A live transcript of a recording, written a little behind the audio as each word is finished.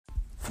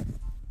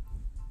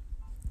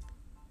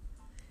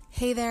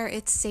Hey there,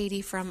 it's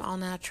Sadie from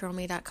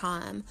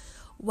allnaturalme.com.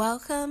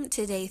 Welcome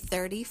to day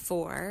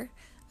 34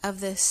 of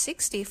the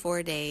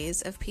 64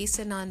 Days of Peace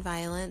and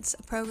Nonviolence,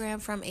 a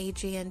program from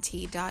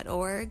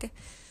agnt.org.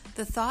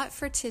 The thought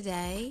for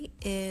today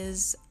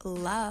is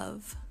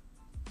love.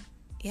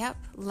 Yep,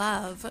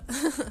 love.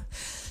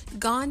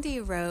 Gandhi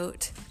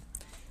wrote,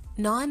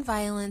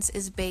 "Nonviolence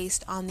is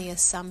based on the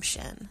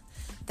assumption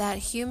that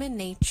human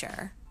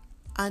nature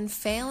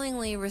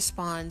unfailingly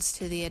responds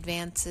to the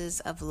advances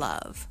of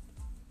love."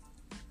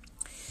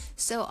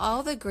 So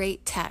all the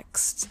great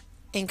texts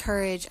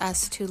encourage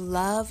us to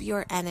love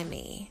your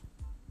enemy.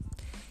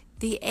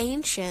 The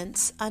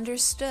ancients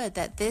understood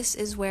that this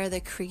is where the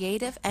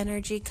creative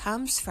energy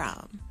comes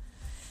from.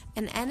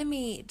 An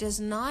enemy does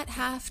not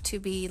have to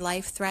be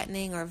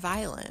life-threatening or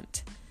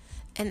violent.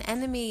 An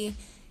enemy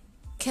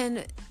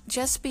can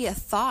just be a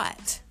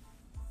thought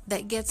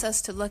that gets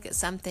us to look at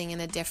something in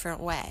a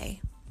different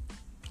way.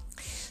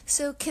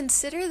 So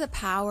consider the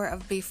power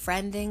of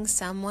befriending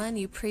someone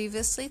you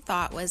previously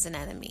thought was an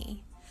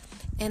enemy.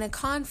 In a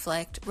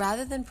conflict,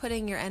 rather than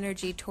putting your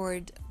energy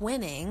toward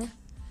winning,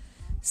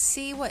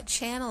 see what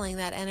channeling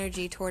that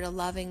energy toward a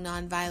loving,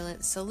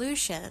 nonviolent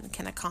solution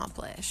can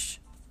accomplish.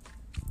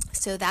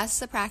 So that's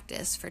the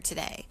practice for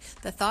today.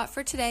 The thought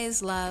for today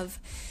is love,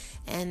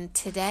 and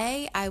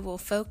today I will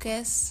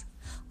focus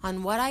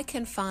on what I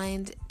can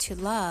find to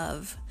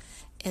love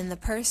in the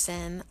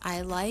person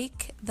I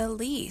like the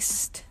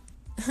least.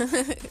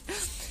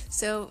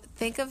 So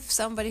think of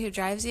somebody who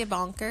drives you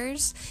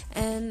bonkers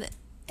and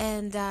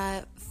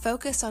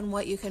focus on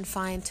what you can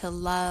find to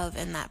love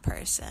in that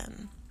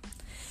person.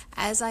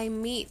 As I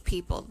meet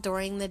people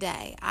during the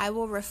day, I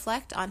will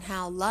reflect on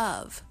how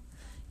love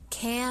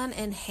can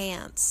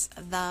enhance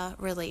the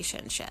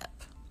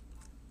relationship.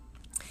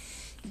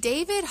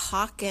 David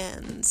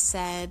Hawkins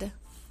said,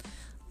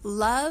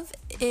 "Love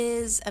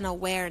is an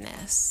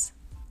awareness,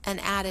 an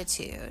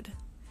attitude,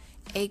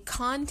 a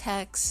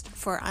context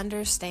for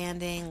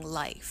understanding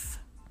life."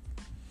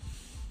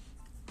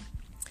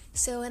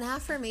 So an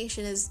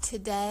affirmation is,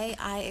 today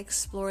I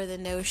explore the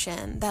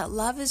notion that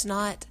love is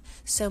not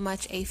so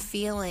much a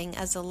feeling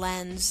as a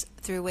lens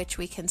through which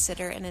we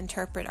consider and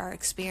interpret our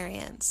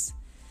experience.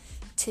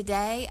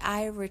 Today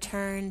I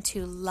return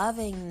to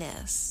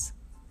lovingness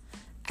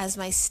as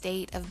my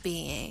state of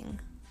being,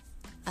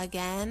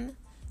 again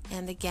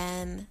and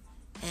again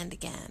and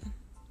again.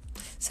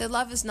 So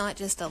love is not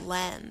just a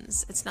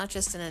lens. It's not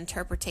just an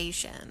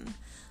interpretation.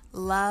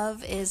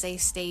 Love is a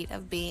state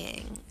of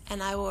being,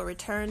 and I will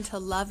return to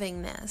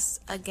lovingness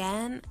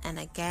again and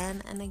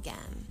again and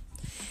again.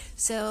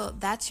 So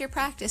that's your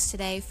practice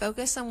today.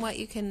 Focus on what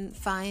you can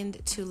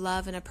find to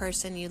love in a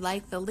person you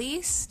like the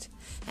least,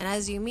 and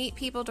as you meet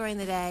people during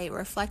the day,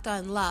 reflect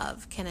on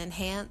love can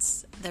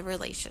enhance the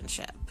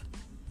relationship.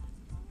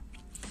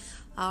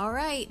 All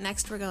right,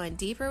 next we're going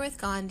deeper with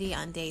Gandhi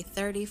on day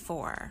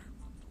 34.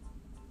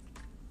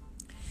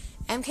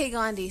 M.K.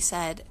 Gandhi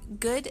said,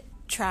 good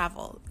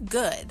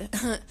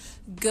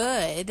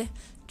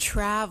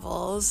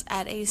travels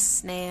at a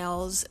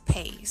snail's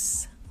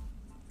pace.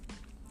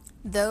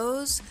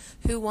 Those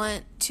who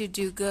want to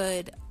do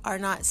good are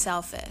not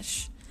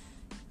selfish.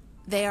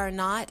 They are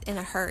not in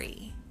a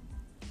hurry.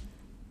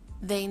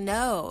 They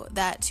know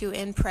that to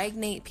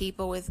impregnate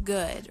people with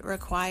good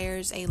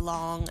requires a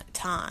long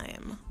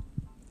time.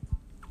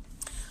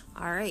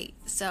 All right,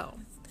 so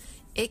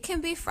it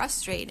can be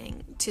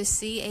frustrating to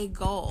see a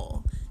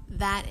goal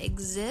that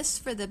exists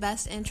for the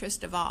best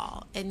interest of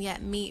all and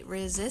yet meet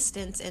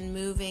resistance in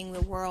moving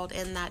the world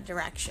in that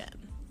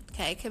direction.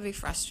 Okay, it can be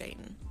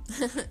frustrating.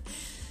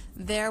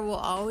 There will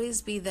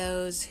always be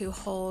those who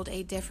hold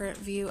a different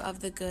view of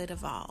the good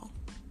of all.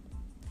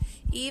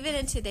 Even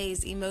in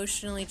today's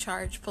emotionally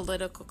charged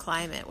political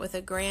climate with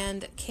a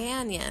grand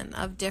canyon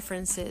of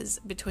differences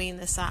between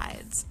the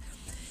sides,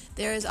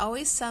 there is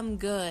always some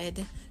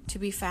good to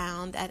be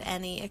found at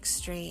any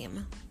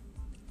extreme.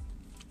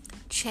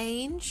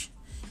 Change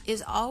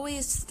is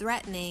always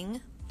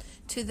threatening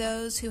to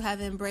those who have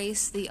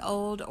embraced the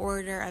old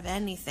order of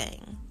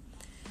anything,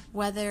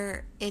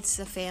 whether it's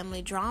a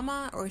family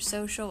drama or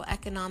social,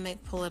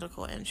 economic,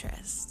 political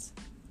interests.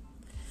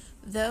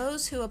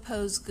 Those who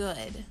oppose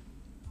good,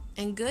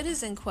 and good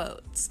is in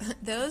quotes,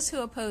 those who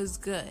oppose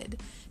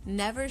good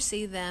never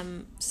see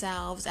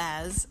themselves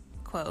as,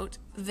 quote,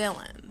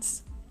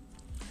 villains.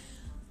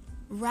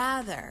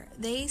 Rather,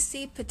 they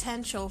see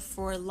potential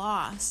for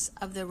loss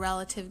of the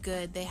relative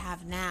good they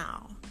have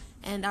now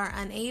and are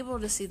unable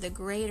to see the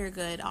greater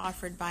good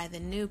offered by the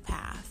new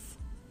path.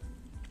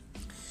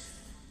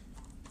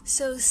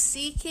 So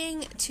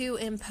seeking to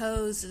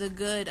impose the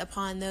good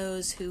upon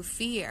those who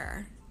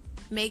fear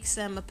makes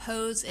them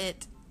oppose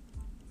it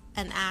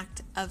an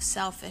act of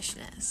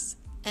selfishness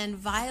and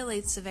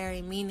violates the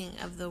very meaning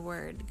of the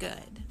word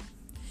good.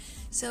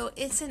 So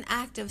it's an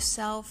act of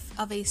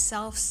a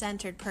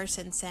self-centered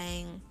person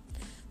saying,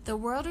 the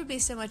world would be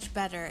so much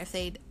better if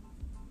they'd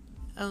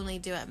only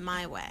do it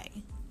my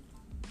way.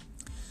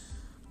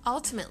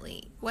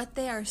 Ultimately, what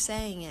they are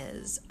saying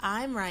is,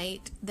 I'm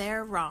right,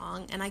 they're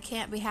wrong, and I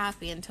can't be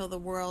happy until the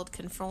world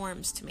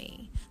conforms to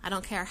me. I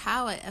don't care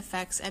how it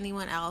affects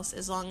anyone else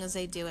as long as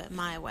they do it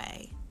my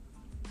way.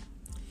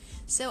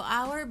 So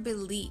our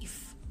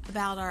belief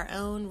about our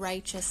own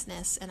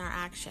righteousness and our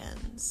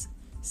actions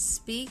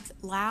speak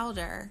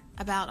louder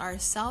about our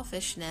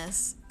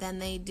selfishness than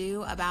they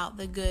do about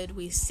the good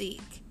we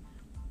seek.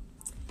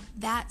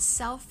 That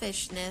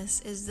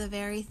selfishness is the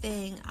very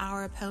thing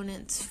our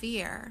opponents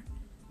fear,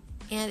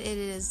 and it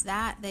is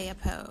that they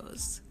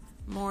oppose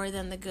more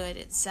than the good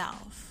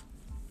itself.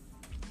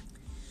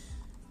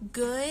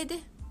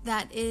 Good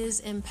that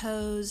is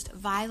imposed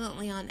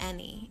violently on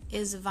any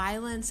is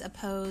violence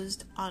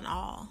opposed on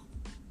all.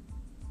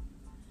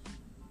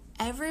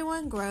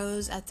 Everyone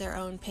grows at their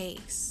own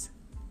pace,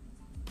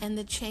 and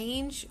the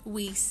change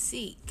we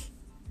seek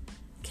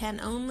can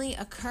only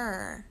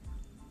occur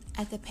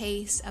at the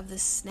pace of the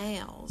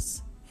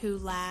snails who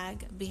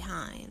lag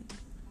behind.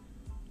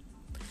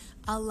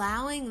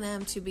 Allowing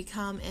them to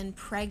become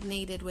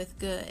impregnated with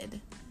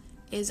good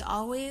is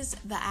always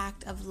the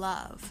act of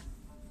love,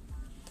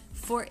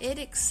 for it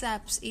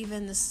accepts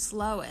even the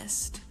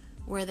slowest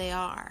where they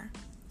are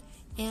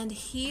and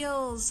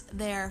heals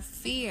their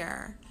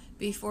fear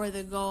before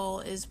the goal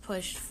is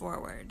pushed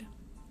forward.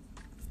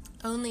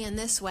 Only in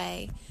this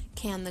way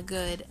can the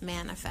good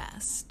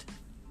manifest.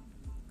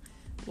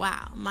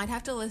 Wow, might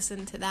have to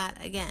listen to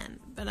that again,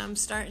 but I'm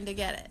starting to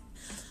get it.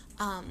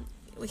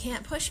 We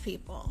can't push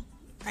people,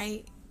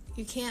 right?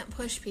 You can't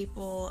push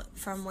people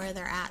from where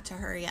they're at to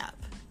hurry up.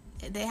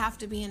 They have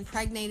to be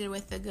impregnated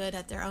with the good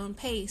at their own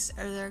pace,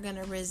 or they're going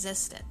to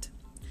resist it.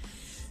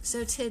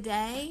 So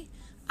today,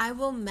 I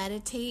will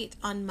meditate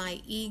on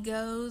my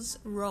ego's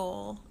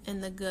role in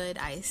the good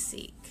I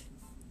seek.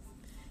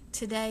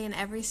 Today, in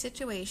every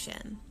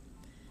situation,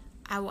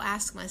 I will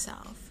ask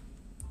myself,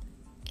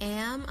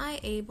 am I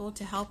able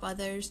to help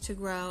others to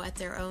grow at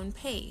their own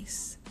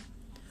pace?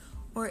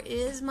 Or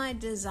is my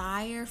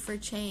desire for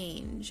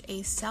change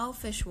a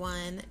selfish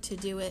one to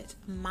do it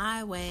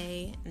my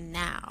way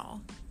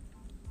now?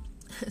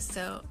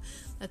 So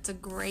that's a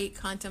great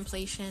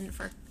contemplation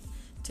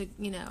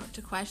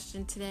to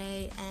question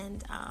today,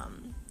 and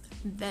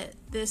that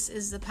this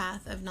is the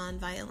path of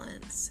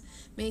nonviolence.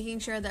 Making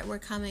sure that we're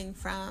coming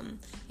from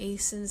a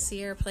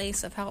sincere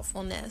place of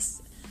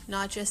helpfulness,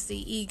 not just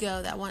the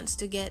ego that wants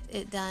to get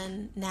it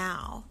done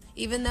now.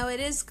 Even though it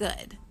is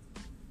good,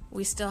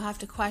 we still have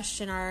to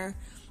question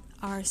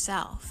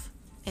ourself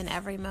in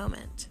every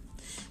moment.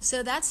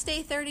 So that's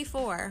day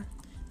 34,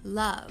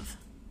 love,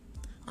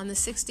 on the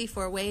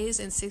 64 ways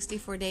and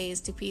 64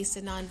 days to peace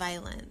and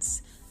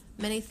nonviolence.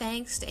 Many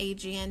thanks to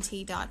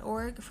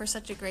agnt.org for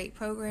such a great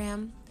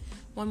program.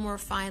 One more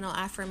final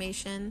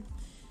affirmation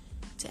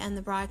to end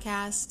the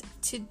broadcast.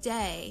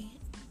 Today,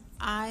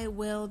 I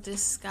will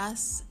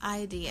discuss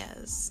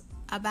ideas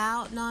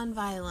about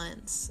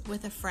nonviolence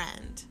with a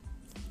friend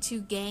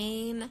to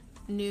gain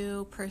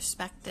new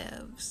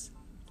perspectives.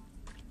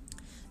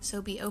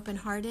 So be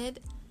open-hearted,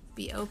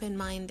 be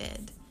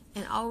open-minded,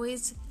 and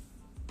always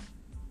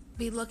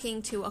be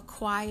looking to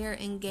acquire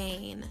and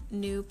gain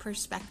new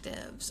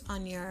perspectives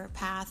on your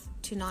path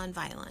to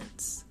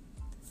nonviolence.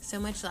 So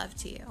much love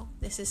to you.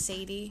 This is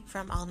Sadie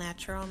from All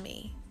Natural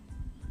Me.